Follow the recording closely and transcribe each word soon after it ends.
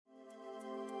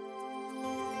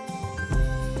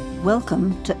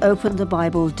Welcome to Open the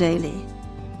Bible Daily.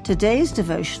 Today's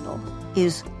devotional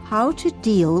is How to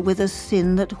Deal with a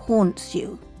Sin That Haunts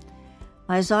You.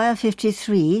 Isaiah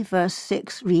 53 verse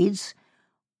 6 reads,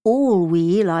 "All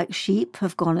we like sheep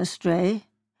have gone astray.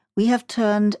 We have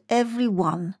turned every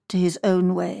one to his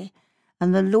own way,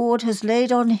 and the Lord has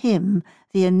laid on him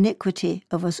the iniquity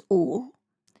of us all."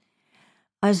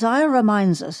 Isaiah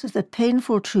reminds us of the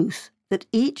painful truth that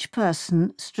each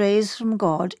person strays from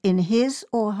God in his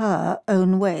or her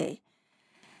own way.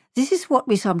 This is what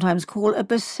we sometimes call a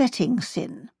besetting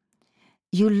sin.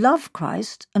 You love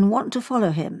Christ and want to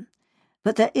follow him,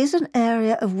 but there is an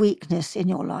area of weakness in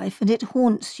your life and it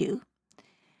haunts you.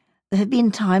 There have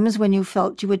been times when you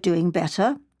felt you were doing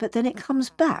better, but then it comes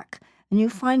back and you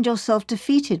find yourself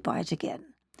defeated by it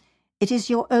again. It is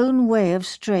your own way of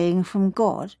straying from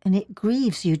God, and it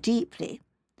grieves you deeply.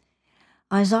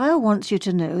 Isaiah wants you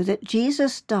to know that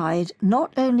Jesus died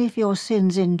not only for your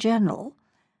sins in general,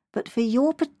 but for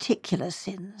your particular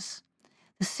sins.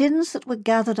 The sins that were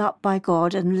gathered up by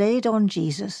God and laid on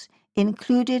Jesus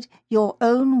included your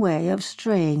own way of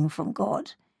straying from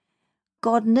God.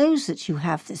 God knows that you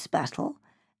have this battle,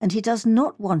 and he does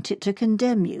not want it to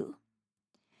condemn you.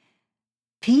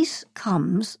 Peace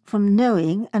comes from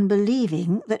knowing and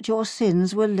believing that your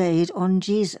sins were laid on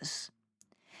Jesus.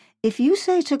 If you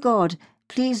say to God,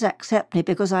 "Please accept me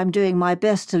because I'm doing my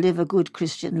best to live a good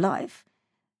Christian life,"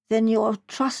 then you're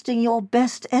trusting your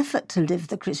best effort to live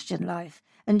the Christian life,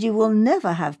 and you will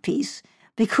never have peace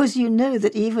because you know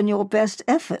that even your best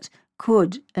effort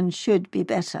could and should be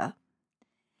better.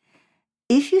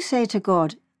 If you say to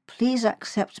God, "Please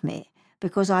accept me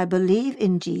because I believe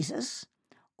in Jesus,"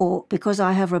 or because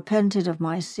I have repented of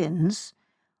my sins,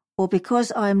 or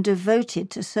because I am devoted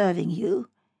to serving you,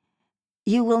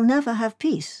 you will never have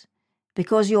peace,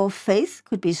 because your faith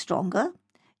could be stronger,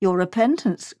 your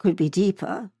repentance could be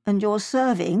deeper, and your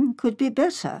serving could be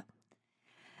better.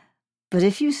 But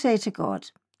if you say to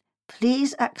God,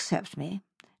 "Please accept me,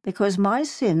 because my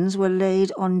sins were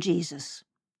laid on Jesus,"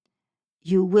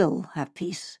 you will have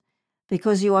peace,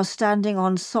 because you are standing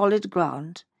on solid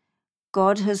ground.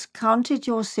 God has counted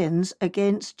your sins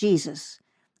against Jesus,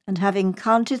 and having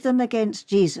counted them against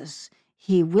Jesus,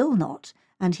 he will not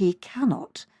and he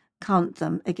cannot count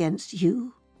them against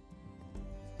you.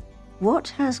 What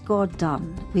has God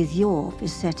done with your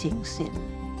besetting sin?